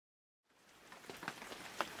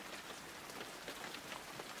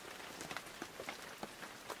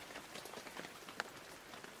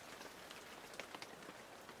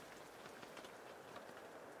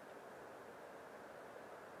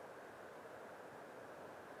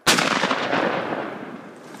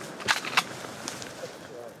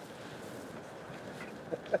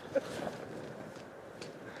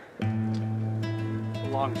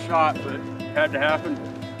long shot, but it had to happen.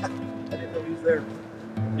 I didn't know he was there.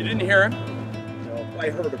 You didn't hear him? No,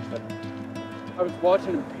 I heard him, but I was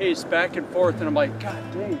watching him pace back and forth, and I'm like, God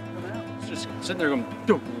dang, come out. It's just sitting there going,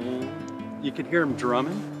 dum. You could hear him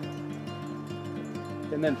drumming.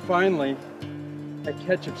 And then finally, I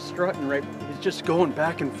catch him strutting right. He's just going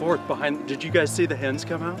back and forth behind. Did you guys see the hens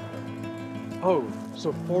come out? Oh,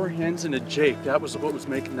 so 4 hens and a jake. That was what was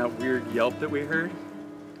making that weird yelp that we heard.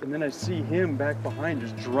 And then I see him back behind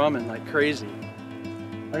just drumming like crazy.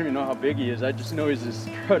 I don't even know how big he is. I just know he's a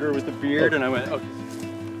strutter with a beard, and I went, okay.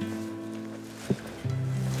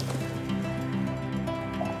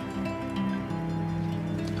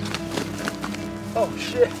 Oh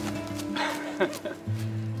shit!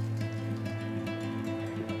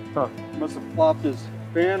 Huh. Must have flopped his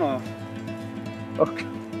fan off. Okay.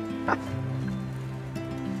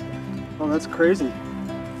 Oh, that's crazy.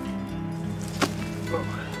 Whoa.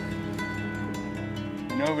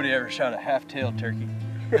 Nobody ever shot a half-tailed turkey.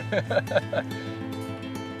 Not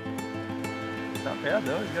bad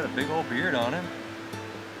though, he's got a big old beard on him.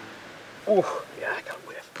 oh yeah, I got a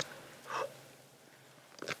whiff.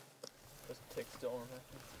 Just take still on that.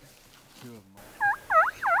 2 of them.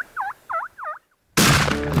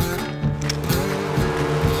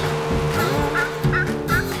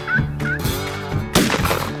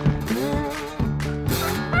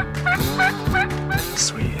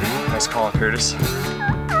 Sweet. Nice call, Kurtis.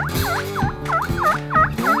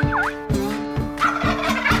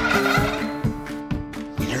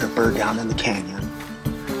 You hear a bird down in the canyon,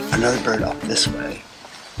 another bird up this way.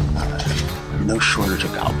 No shortage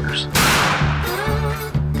of gobblers.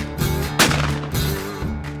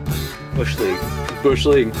 Bush League. Bush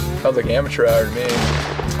League. Sounds like amateur hour to me.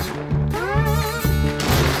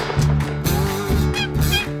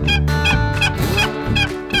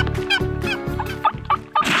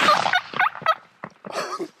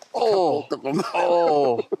 Oh,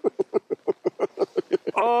 Oh,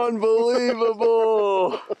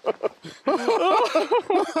 unbelievable!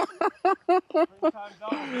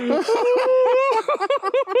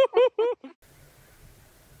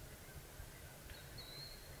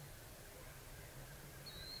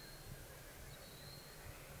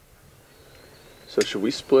 So should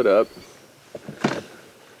we split up?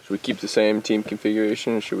 Should we keep the same team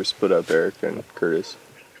configuration, or should we split up Eric and Kurtis?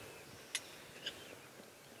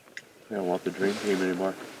 I don't want the dream team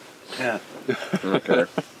anymore. yeah. Okay.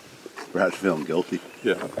 Brad's feeling guilty.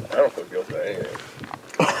 Yeah. I don't feel guilty about anything.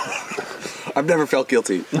 I've never felt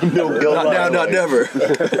guilty. No guilt. Not now, not never.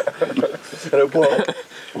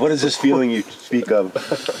 What is this feeling you speak of?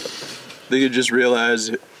 They could just realize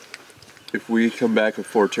if we come back with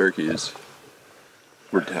 4 turkeys,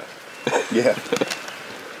 we're done. Yeah.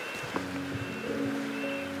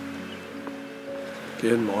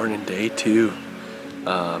 Good morning, day 2.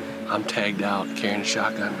 I'm tagged out carrying a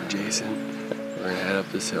shotgun for Jason. We're gonna head up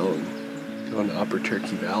this hill and go into Upper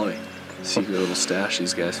Turkey Valley. Secret little stash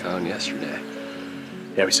these guys found yesterday.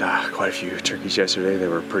 Yeah, we saw quite a few turkeys yesterday. They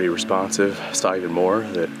were pretty responsive. Saw even more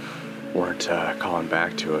that weren't calling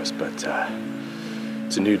back to us, but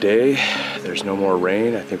it's a new day. There's no more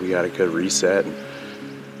rain. I think we got a good reset. And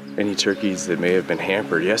any turkeys that may have been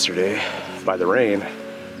hampered yesterday by the rain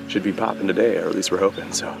should be popping today, or at least we're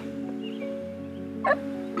hoping so.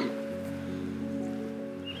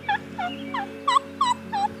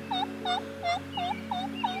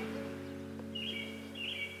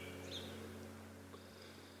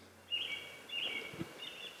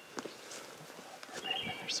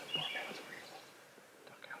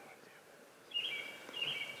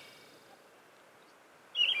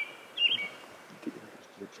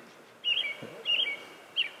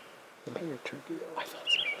 Turkey. I thought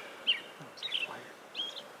so. That was a fire.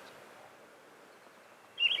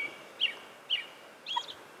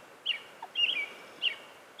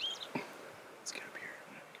 Let's get up here.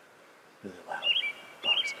 Really loud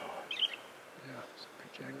box call. Yeah, it's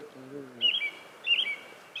projected.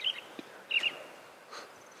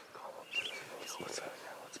 Call up. What's that?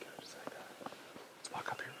 Yeah, let's go just like that. Let's walk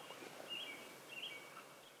up here real quick.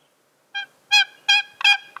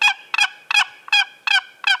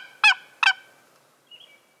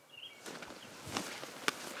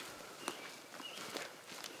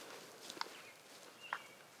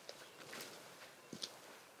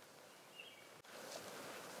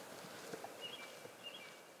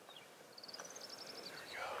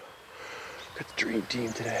 Got the dream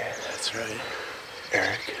team today. That's right.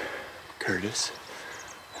 Eric, Kurtis,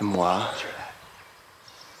 and moi. That's right.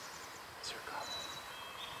 That's your call.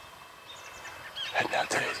 Heading out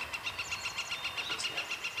today.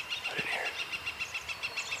 I didn't hear it.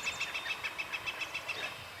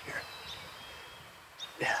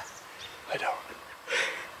 Here.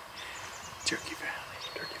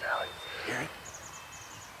 hear it?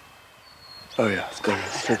 Oh yeah, it's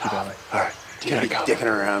Turkey Valley. All right. Can't be dicking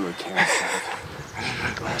around with Karen.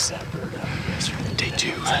 Last that bird up yesterday. Day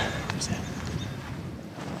 2.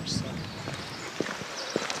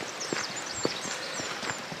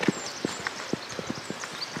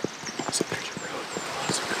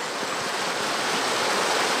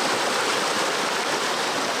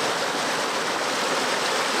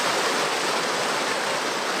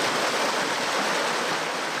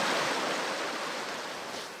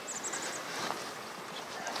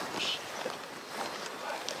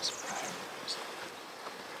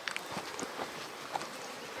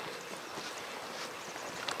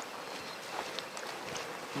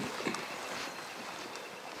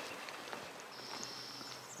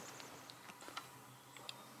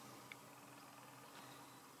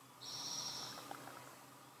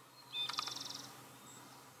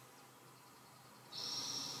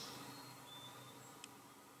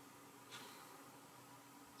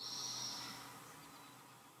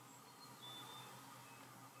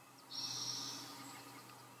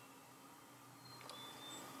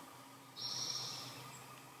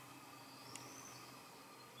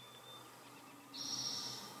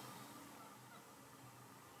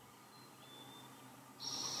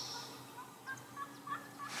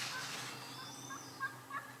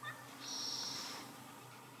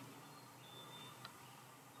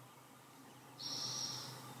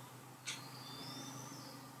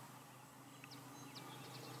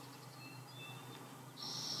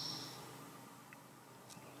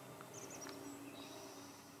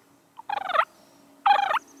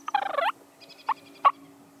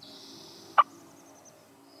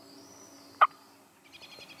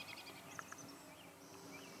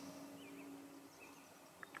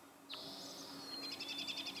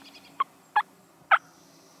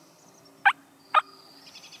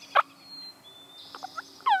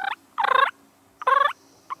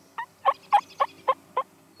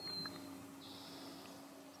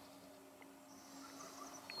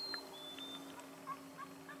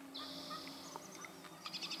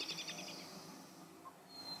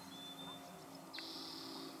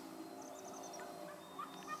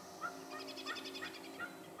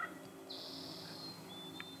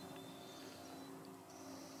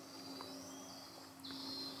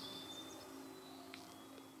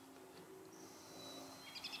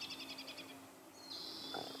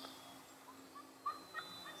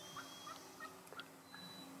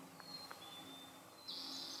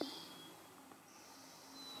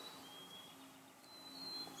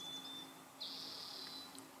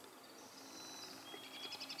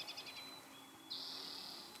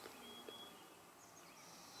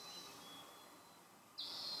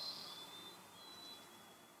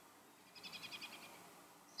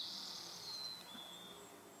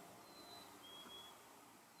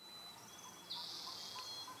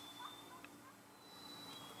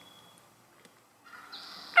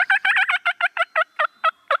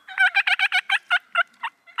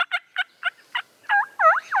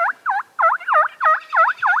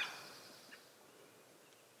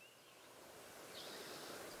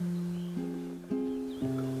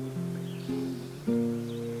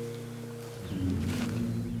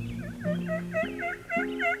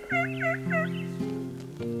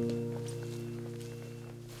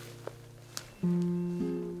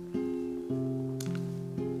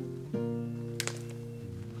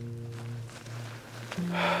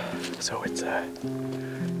 So it's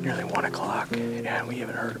nearly 1 o'clock and we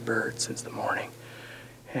haven't heard a bird since the morning.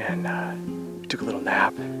 And we took a little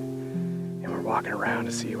nap and we're walking around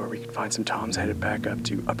to see where we could find some toms headed back up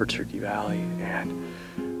to Upper Turkey Valley,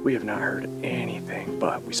 and we have not heard anything,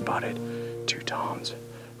 but we spotted 2 toms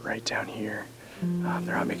right down here.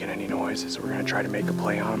 They're not making any noises, so we're gonna try to make a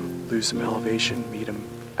play on them, lose some elevation, meet them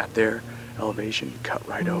at their elevation, cut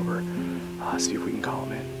right over, see if we can call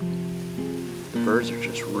them in. The birds are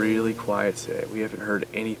just really quiet today. We haven't heard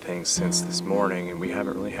anything since this morning, and we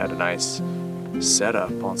haven't really had a nice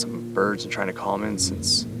setup on some birds and trying to call them in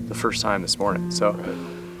since the first time this morning. So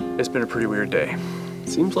it's been a pretty weird day.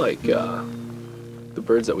 Seems like the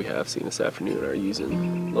birds that we have seen this afternoon are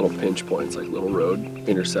using little pinch points, like little road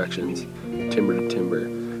intersections, timber to timber,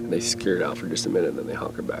 and they scare it out for just a minute and then they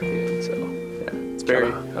hunker back in. So yeah, it's very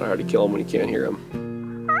kind of hard to kill them when you can't hear them.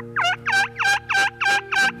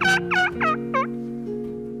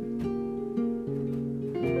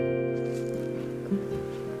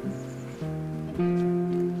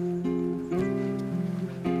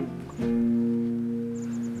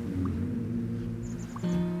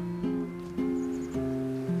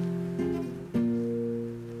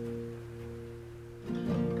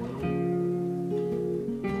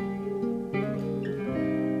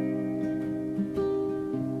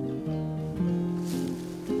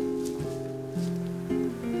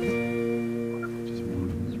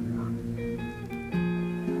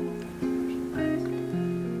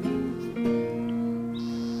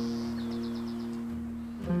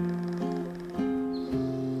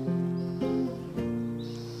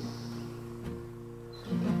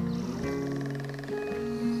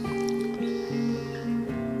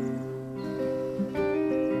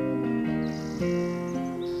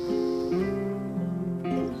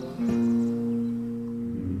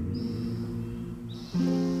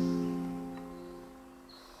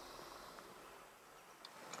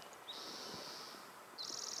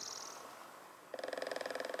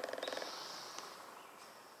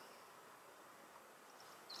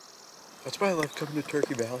 That's why I love coming to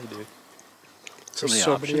Turkey Valley, dude. There's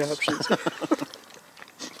so many options.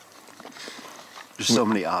 There's so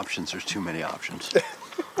many options. There's too many options.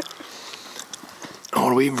 Oh,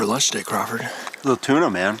 what are we eating for lunch today, Crawford? A little tuna,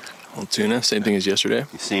 man. A little tuna, same thing as yesterday.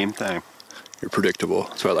 Same thing. You're predictable.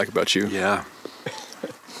 That's what I like about you. Yeah.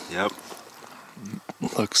 Yep.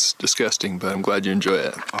 Looks disgusting, but I'm glad you enjoy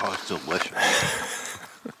it. Oh, it's delicious.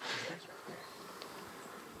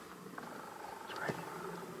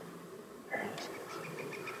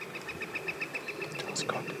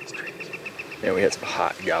 And we had some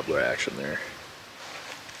hot gobbler action there.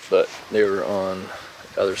 But they were on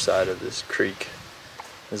the other side of this creek,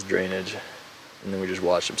 this drainage. And then we just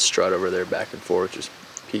watched them strut over there back and forth, just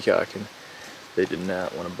peacocking. They did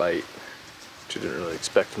not want to bite, which I didn't really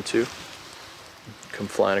expect them to. Come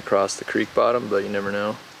flying across the creek bottom, but you never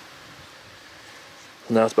know.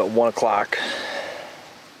 Now it's about 1 o'clock.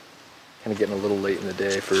 Kind of getting a little late in the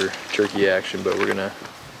day for turkey action, but we're gonna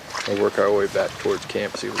work our way back towards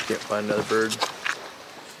camp, see if we can't find another bird.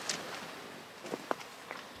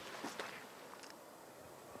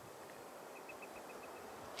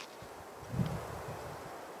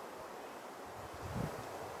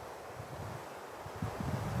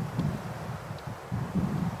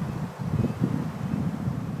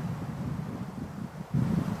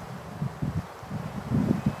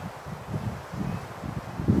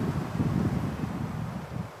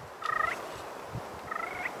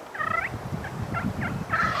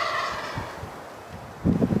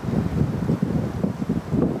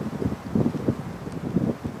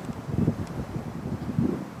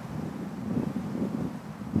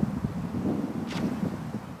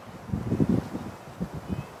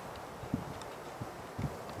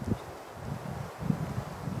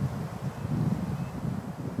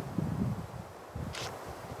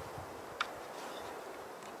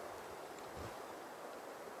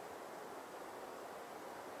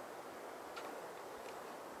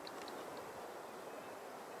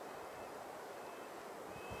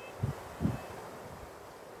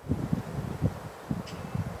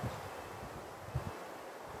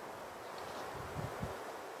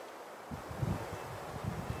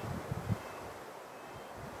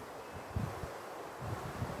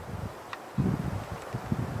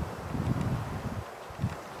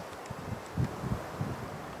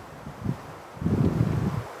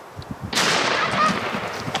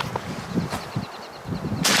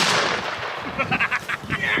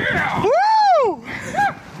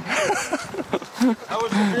 How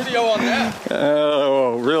was the video on that?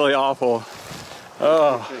 Oh, really awful.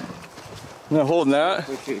 Oh, I'm not holding that.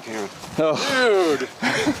 Oh. Dude!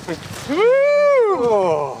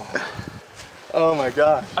 Oh. Oh my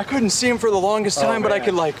god. I couldn't see him for the longest time, but I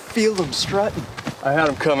could like feel him strutting. I had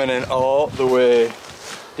him coming in all the way.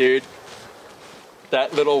 Dude,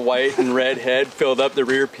 that little white and red head filled up the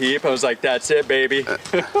rear peep. I was like, that's it, baby.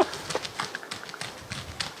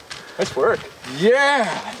 Nice work.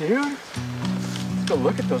 Yeah, dude. Let's go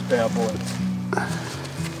look at those bad boys.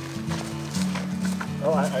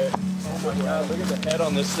 Oh, oh my god, look at the head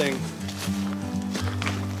on this thing.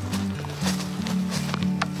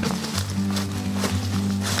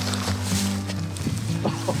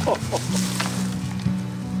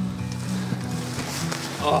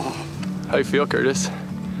 Oh. How you feel, Kurtis?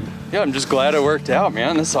 Yeah, I'm just glad it worked out,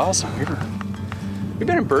 man. This is awesome. We've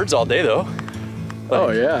been in birds all day, though. Like,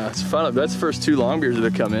 oh yeah, it's fun. That's the first 2 longbeards that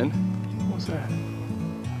have come in. What was that?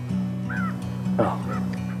 Oh.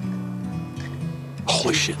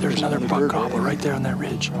 Holy shit, there's another buck gobbler right there on that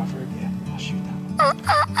ridge. Crawford, yeah, I'll shoot that one.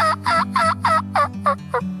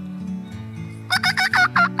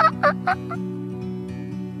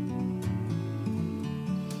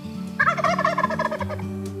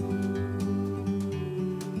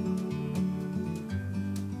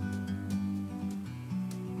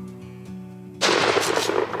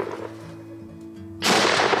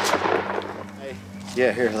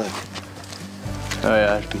 Yeah, here, look. Oh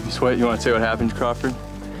yeah, you want to say what happened, Crawford?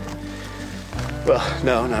 Well,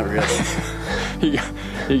 no, not really.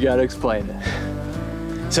 you gotta explain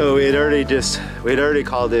it. So we'd already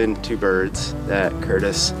called in 2 birds that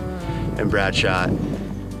Kurtis and Brad shot.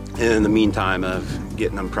 And in the meantime of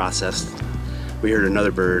getting them processed, we heard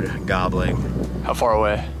another bird gobbling. How far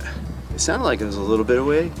away? It sounded like it was a little bit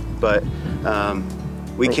away, but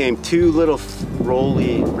we came 2 little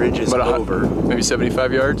rolly ridges over. Maybe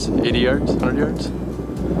 75 yards, 80 yards, 100 yards?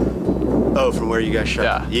 Oh, from where you guys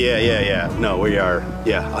shot? Yeah. No, we are,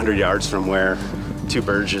 100 yards from where 2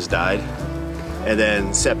 birds just died. And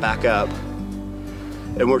then set back up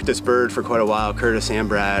and worked this bird for quite a while. Kurtis and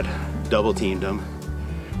Brad double teamed him.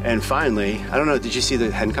 And finally, I don't know, did you see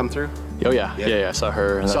the hen come through? Oh yeah, yeah, I saw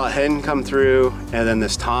her. And Saw a hen come through, and then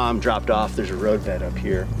this tom dropped off. There's a roadbed up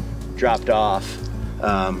here. Dropped off,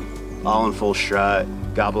 all in full strut,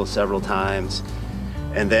 gobbled several times.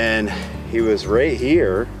 And then he was right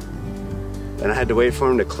here, and I had to wait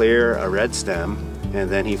for him to clear a red stem, and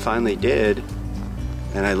then he finally did,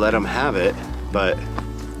 and I let him have it, but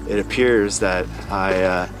it appears that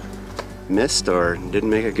I missed or didn't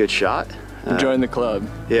make a good shot. Join the club.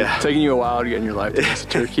 Yeah. Taking you a while to get in your life to miss a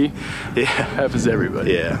turkey. Yeah. Happens to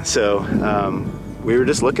everybody. Yeah, so we were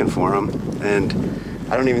just looking for him, and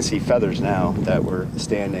I don't even see feathers now that were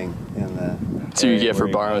standing in the... So you get for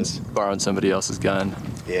borrowing somebody else's gun.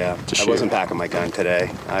 Yeah, to I shoot. wasn't packing my gun today.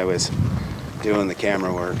 I was doing the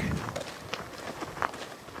camera work.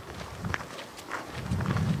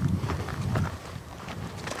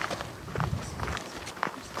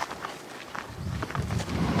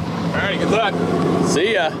 All right, good luck.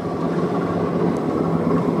 See ya.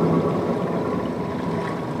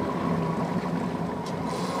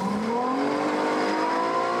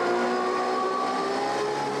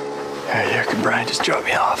 Alright, Eric and Brian just dropped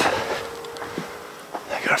me off.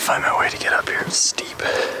 I gotta find my way to get up here. It's steep.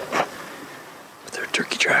 But there are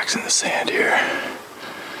turkey tracks in the sand here.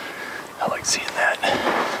 I like seeing that.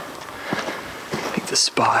 I think this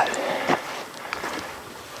spot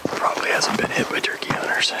probably hasn't been hit by turkey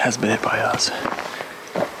hunters. It hasn't been hit by us.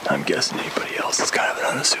 I'm guessing anybody else is kind of an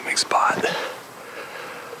unassuming spot.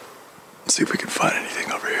 Let's see if we can find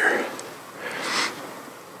anything over here.